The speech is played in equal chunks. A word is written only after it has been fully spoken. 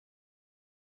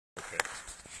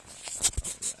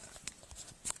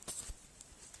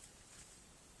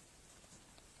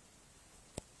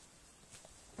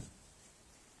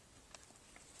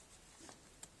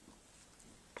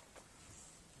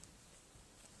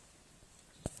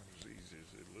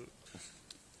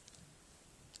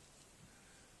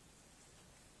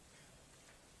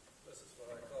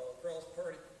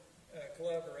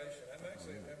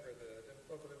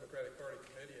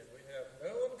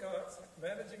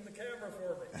clean the camera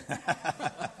for me.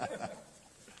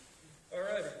 All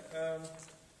righty.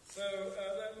 So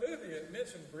that movie, it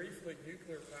mentioned briefly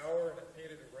nuclear power, and it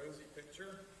painted a rosy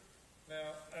picture.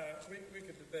 Now, we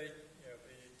could debate,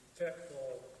 the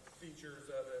technical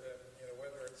features of it, and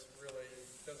whether it's really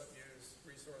doesn't use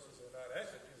resources or not.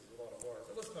 Actually, it uses a lot of water,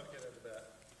 but let's not get into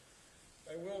that.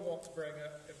 I will want to bring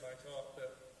up in my talk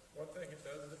that one thing it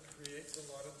does is it creates a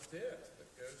lot of debt that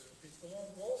goes to people on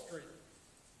Wall Street.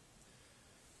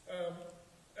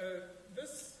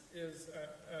 This is,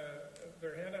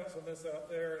 there are handouts on this out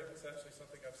there, and it's actually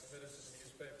something I've submitted to the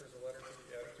newspaper as a letter to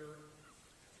the editor.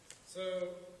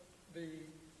 So,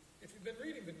 if you've been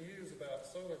reading the news about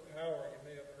solar power, you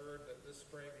may have heard that this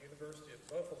spring the University of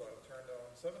Buffalo turned on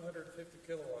 750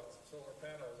 kilowatts of solar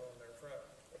panels on their front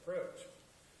approach,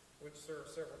 which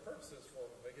serves several purposes for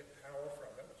them. They get power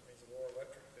from it, which means a lower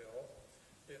electric bill.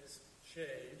 It's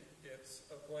shade. It's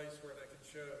a place where they can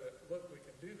show that, look, we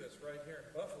can do this right here in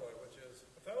Buffalo, which is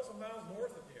 1,000 miles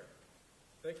north of here.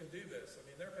 They can do this. I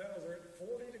mean, their panels are at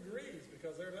 40 degrees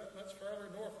because they're that much farther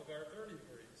north of our 30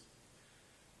 degrees.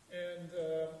 And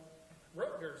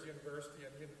Rutgers University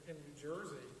in New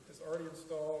Jersey has already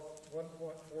installed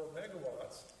 1.4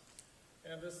 megawatts.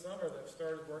 And this summer they've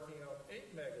started working on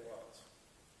 8 megawatts.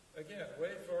 Again,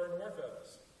 way far north of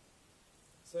us.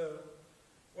 So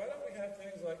why don't we have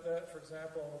things like that, for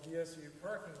example, on the BSU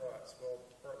parking lots? Well,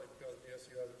 partly because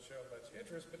BSU hasn't shown much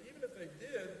interest, but even if they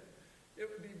did, it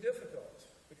would be difficult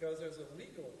because there's a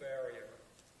legal barrier.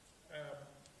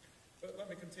 But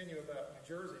let me continue about New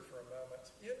Jersey for a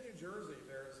moment. In New Jersey,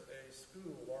 there's a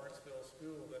school, Lawrenceville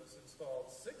School, that's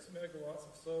installed 6 megawatts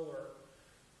of solar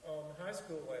on high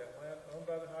school land owned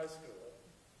by the high school.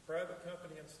 A private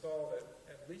company installed it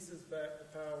and leases back the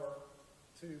power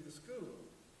to the school,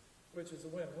 which is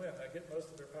a win-win. They get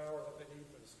most of their power that they need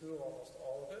for the school, almost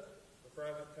all of it. The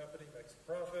private company makes a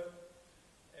profit,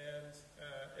 and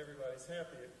everybody's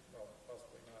happy. Well,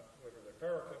 possibly not whoever their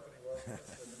power company was,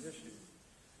 that's a different issue.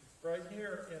 Right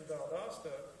here in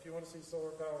Valdosta, if you want to see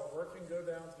solar power working, go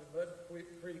down to the Mud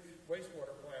Creek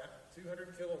wastewater plant,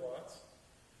 200 kilowatts.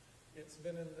 It's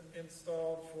been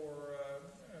installed for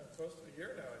close to a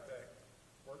year now, I think.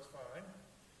 Works fine.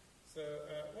 So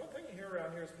one thing you hear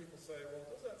around here is people say, well,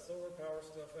 does that solar power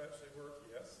stuff actually work?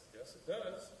 Yes, it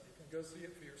does. You can go see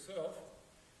it for yourself.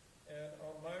 And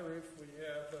on my roof, we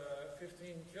have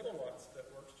 15 kilowatts that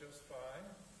works just fine.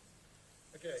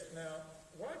 Okay, now,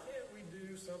 why can't we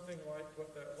do something like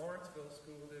what that Lawrenceville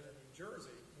school did in New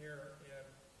Jersey here in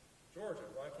Georgia?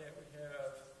 Why can't we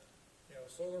have,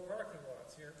 solar parking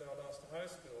lots here at Valdosta High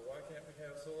School? Why can't we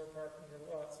have solar parking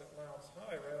lots at Lowndes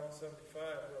High right on 75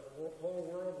 where the whole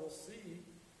world will see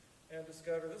and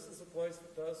discover this is a place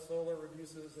that does solar,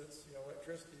 reduces its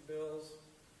electricity bills,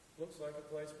 looks like a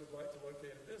place we'd like to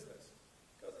locate a business.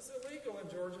 Because it's illegal in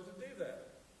Georgia to do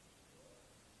that.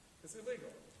 It's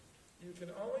illegal. You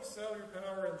can only sell your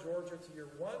power in Georgia to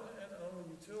your one and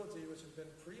only utility, which has been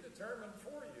predetermined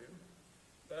for you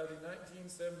by the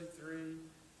 1973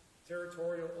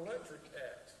 Territorial Electric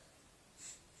Act.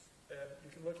 And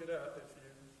you can look it up if you,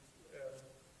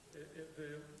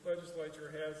 the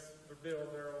legislature has the bill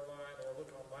there online, or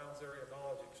look on Lowndes Area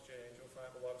Knowledge Exchange. You'll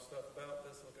find a lot of stuff about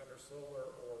this. Look under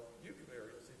solar or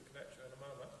nuclear. You'll see the connection in a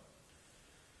moment.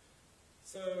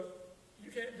 So you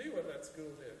can't do what that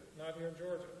school did, not here in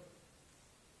Georgia.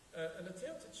 An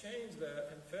attempt to change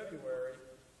that in February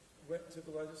went to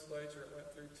the legislature. It went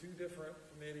through 2 different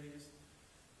committees.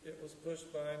 It was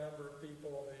pushed by a number of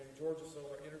people. The Georgia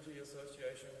Solar Energy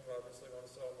Association, who obviously want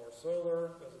to sell more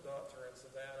solar. There's a doctor in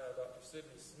Savannah, Dr.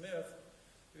 Sidney Smith,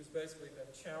 who's basically been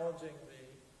challenging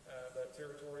that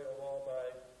territorial law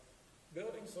by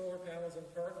building solar panels in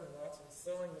parking lots and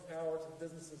selling the power to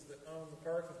businesses that own the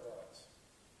parking lots,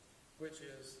 which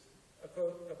is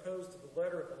opposed to the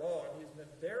letter of the law, and he's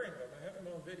been daring them. I have him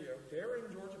on video, daring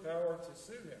Georgia Power to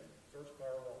sue him. Georgia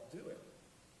Power won't do it.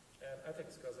 And I think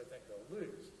it's because they think they'll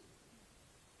lose.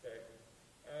 Okay.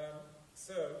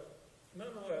 So,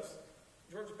 nonetheless,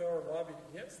 Georgia Power lobbied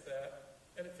against that,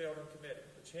 and it failed in committee.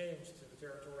 The change to the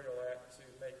Territorial Act to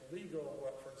make legal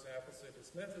what, for example, Sidney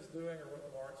Smith is doing, or what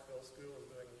the Lawrenceville School is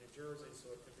doing in New Jersey,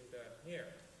 so it could be done here.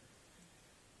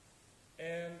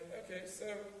 And, okay, so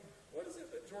what is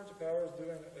it that Georgia Power is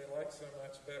doing that they like so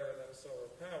much better than solar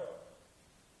power?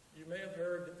 You may have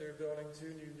heard that they're building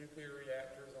 2 new nuclear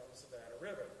reactors on the Savannah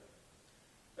River.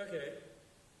 Okay,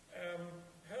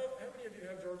 how many of you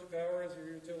have Georgia Power as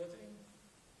your utility?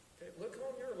 Okay, look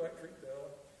on your electric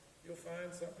bill. You'll find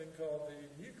something called the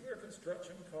Nuclear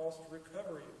Construction Cost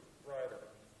Recovery Rider,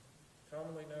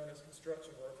 commonly known as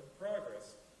construction work in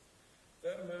progress.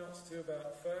 That amounts to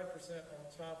about 5% on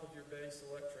top of your base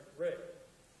electric rate.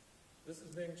 This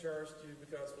is being charged to you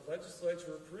because the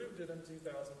legislature approved it in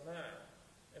 2009.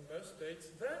 In most states,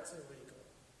 that's illegal,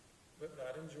 but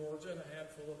not in Georgia and a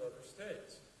handful of other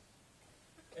states.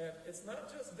 And it's not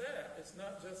just that. It's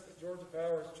not just that Georgia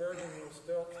Power is charging you a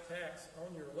stealth tax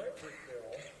on your electric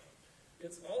bill.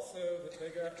 It's also that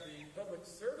they got the Public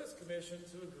Service Commission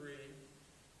to agree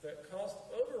that cost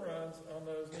overruns on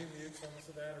those new nukes on the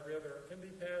Savannah River can be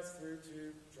passed through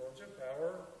to Georgia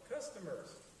Power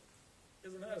customers.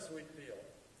 Isn't that a sweet deal?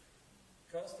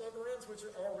 Cost overruns, which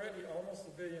are already almost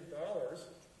 $1 billion,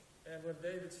 and when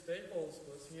David Staples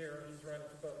was here, he's running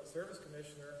for Public Service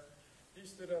Commissioner, he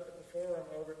stood up at the forum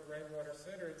over at the Rainwater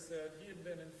Center and said he had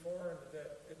been informed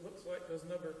that it looks like there's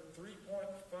number 3.5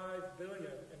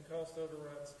 billion in cost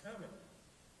overruns coming,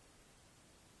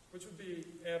 which would be,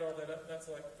 add all that up, that's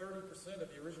like 30%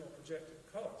 of the original projected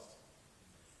cost.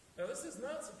 Now this is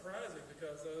not surprising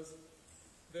because those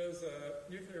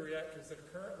nuclear reactors that are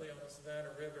currently on the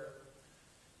Savannah River,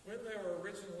 when they were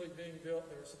originally being built,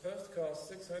 they were supposed to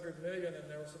cost $600 million, and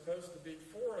there were supposed to be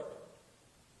 4 of them.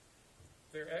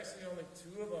 There are actually only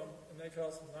 2 of them, and they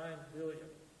cost $9 billion.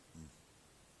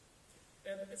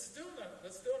 And that's still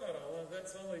not all.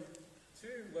 That's only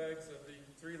 2 legs of the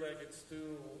 3-legged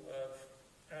stool of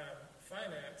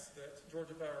finance that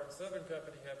Georgia Power and Southern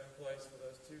Company have in place for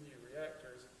those 2 new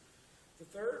reactors. The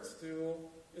third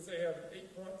stool is they have an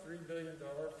 $8.3 billion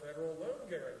federal loan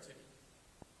guarantee.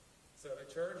 So they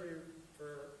charge you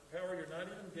for power you're not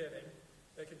even getting.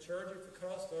 They can charge you for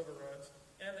cost overruns,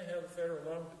 and they have a federal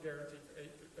loan guarantee for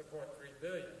 $8.3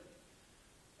 billion.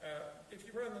 If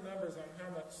you run the numbers on how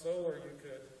much solar you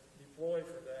could deploy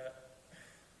for that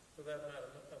amount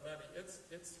of money,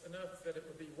 it's enough that it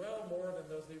would be well more than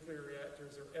those nuclear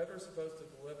reactors are ever supposed to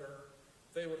deliver.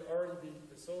 They would already be,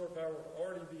 the solar power would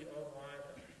already be online,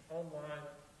 on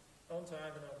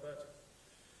time, and on budget.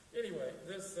 Anyway,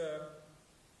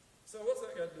 so what's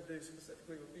that got to do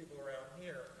specifically with people around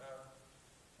here?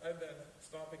 I've been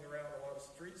stomping around a lot of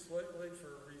streets lately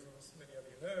for reasons many of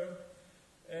you know,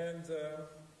 and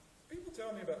people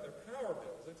tell me about their power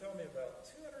bills. They tell me about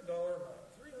 $200 a month,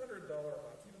 $300 a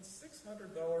month, even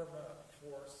 $600 a month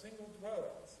for single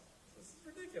dwellings. This is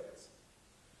ridiculous.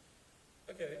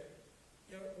 Okay,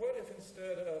 what if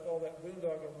instead of all that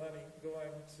boondoggle money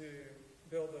going to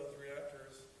build those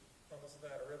reactors on the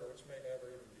Savannah River, which may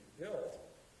never even be built,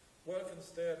 what if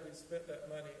instead we spent that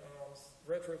money on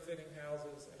retrofitting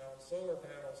houses and on solar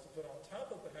panels to put on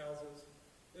top of the houses,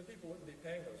 then people wouldn't be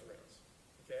paying those rates,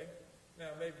 okay?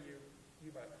 Now, maybe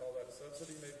you might call that a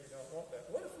subsidy, maybe you don't want that.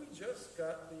 What if we just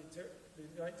got the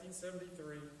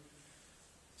 1973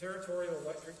 Territorial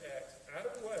Electric Act out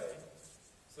of the way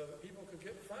so that people could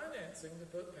get financing to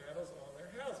put panels on their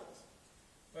houses?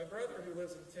 My brother, who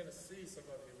lives in Tennessee, some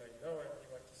of you may know him, he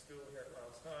went to school here at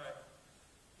Lowndes High.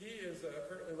 He is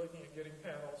currently looking at getting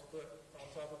panels put on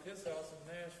top of his house in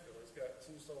Nashville. He's got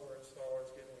 2 solar installers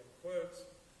giving him quotes,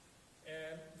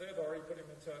 and they've already put him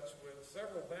in touch with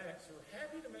several banks who are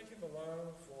happy to make him a loan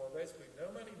for basically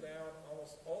no money down.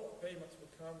 Almost all the payments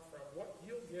would come from what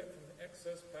he'll get from the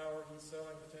excess power he's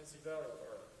selling to Tennessee Valley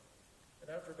Authority. And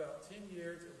after about 10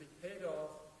 years, it'll be paid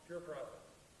off, pure profit.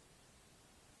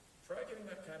 Try getting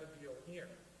that kind of deal here.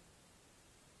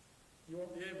 You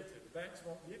won't be able to. The banks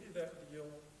won't give you that deal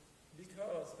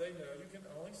because they know you can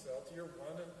only sell to your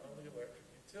one and only electric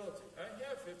utility. I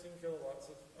have 15 kilowatts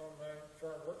on my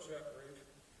farm workshop roof,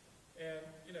 and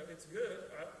it's good.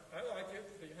 I like it.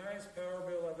 The highest power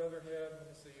bill I've ever had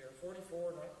in this year,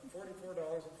 $44.49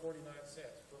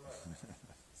 per month.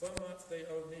 Some months they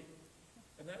owe me.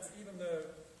 And that's even though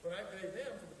when I pay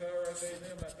them for the power I pay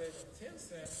them 10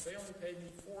 cents, they only pay me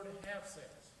 4.5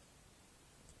 cents.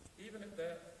 Even at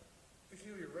that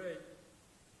peculiar rate,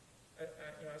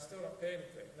 I still don't pay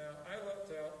anything. Now, I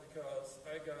lucked out because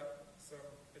I got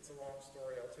it's a long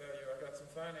story, I'll tell you. I got some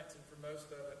financing for most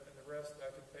of it, and the rest I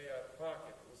could pay out of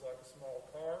pocket. It was like a small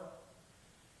car,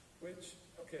 which,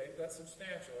 okay, that's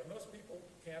substantial. And most people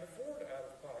can't afford out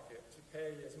of pocket to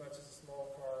pay as much as a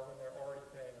small car when they're already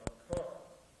paying on a car.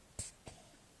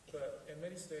 But in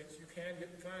many states, you can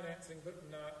get financing, but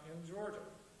not in Georgia.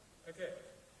 Okay.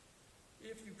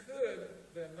 If you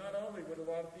could, then not only would a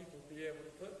lot of people be able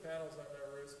to put panels on their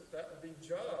roofs, but that would be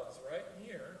jobs right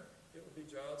here. It would be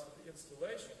jobs for the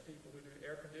installation. People who do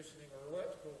air conditioning or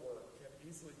electrical work can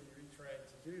easily be retrained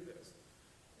to do this.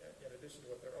 In addition to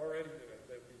what they're already doing,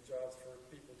 there would be jobs for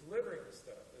people delivering the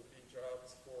stuff. There would be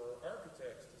jobs for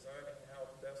architects designing how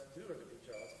to best do it. There would be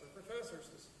jobs for professors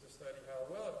to study how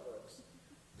well it works.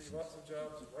 There would be lots of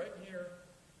jobs right here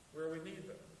where we need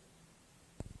them.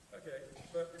 Okay.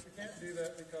 but if we can't do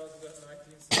that because of that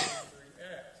 1973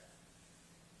 Act,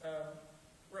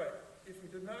 right, if we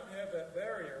did not have that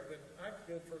barrier, then I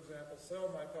could, for example, sell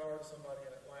my power to somebody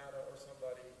in Atlanta or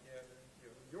somebody in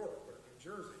New York or New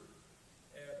Jersey,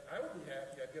 and I would be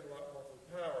happy. I'd get a lot more for the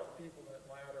power. The people in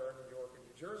Atlanta or New York or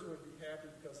New Jersey would be happy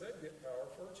because they'd get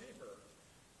power for cheaper.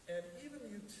 And even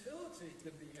the utility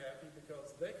could be happy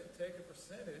because they could take a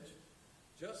percentage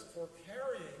just for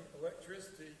carrying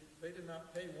electricity they did not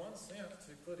pay 1 cent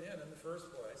to put in the first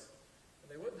place.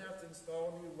 And they wouldn't have to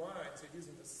install new lines. They're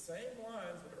using the same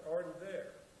lines that are already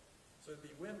there. So it'd be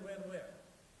win-win-win.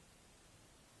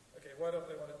 Okay, why don't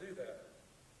they want to do that?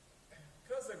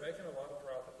 Because they're making a lot of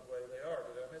profit the way they are.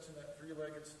 Did I mention that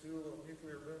three-legged stool of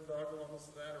nuclear boondoggle on the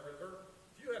Savannah River?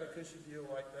 If you had a cushy deal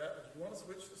like that, would you want to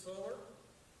switch to solar?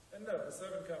 And no, the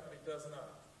Southern Company does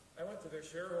not. I went to their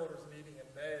shareholders meeting in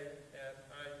May, and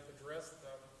I addressed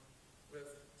them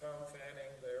with Tom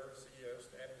Fanning, their CEO,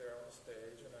 standing there on the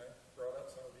stage, and I brought up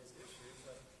some of these issues.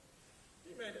 And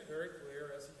he made it very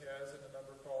clear, as he has in a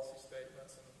number of policy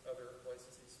statements and other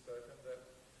places he's spoken,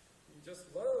 that he just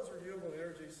loves renewable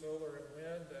energy, solar and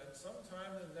wind, and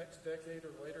sometime in the next decade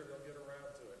or later they'll get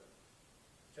around to it.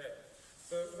 Okay,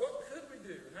 so what could we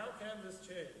do? How can this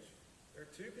change? There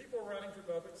are 2 people running for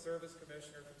Public Service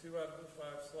Commissioner for 2 out of the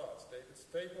 5 slots, David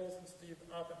Staples and Steve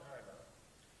Oppenheimer.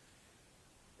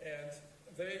 And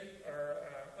they are,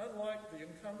 unlike the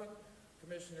incumbent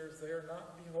commissioners, they are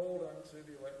not beholden to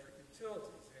the electric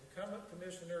utilities. The incumbent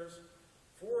commissioners,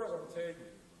 4 of them take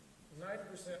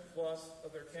 90% plus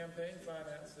of their campaign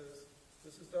finances.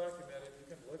 This is documented. You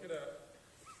can look it up.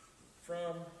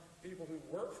 From people who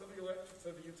work for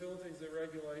the utilities they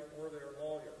regulate, or their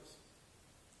lawyers.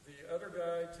 The other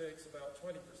guy takes about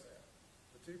 20%.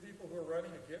 The 2 people who are running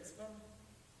against them,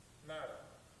 nada.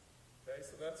 Okay,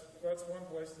 so that's one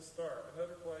place to start.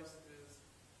 Another place is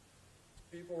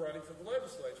people running for the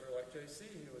legislature, like JC,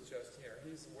 who was just here.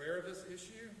 He's aware of this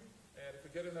issue, and if we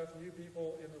get enough new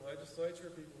people in the legislature,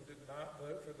 people who did not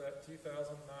vote for that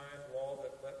 2009 law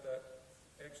that let that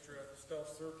extra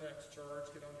stealth surtax charge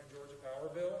get on your Georgia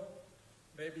power bill,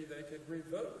 maybe they could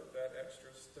revoke that extra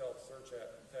stealth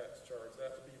surtax charge.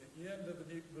 That would be the end of the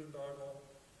nuke boondoggle,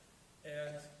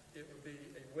 and it would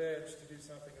be a wedge to do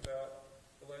something about.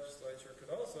 The legislature could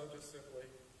also just simply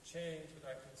change the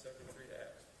 1973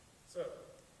 Act. So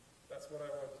that's what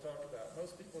I wanted to talk about.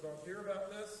 Most people don't hear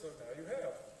about this, so now you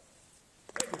have.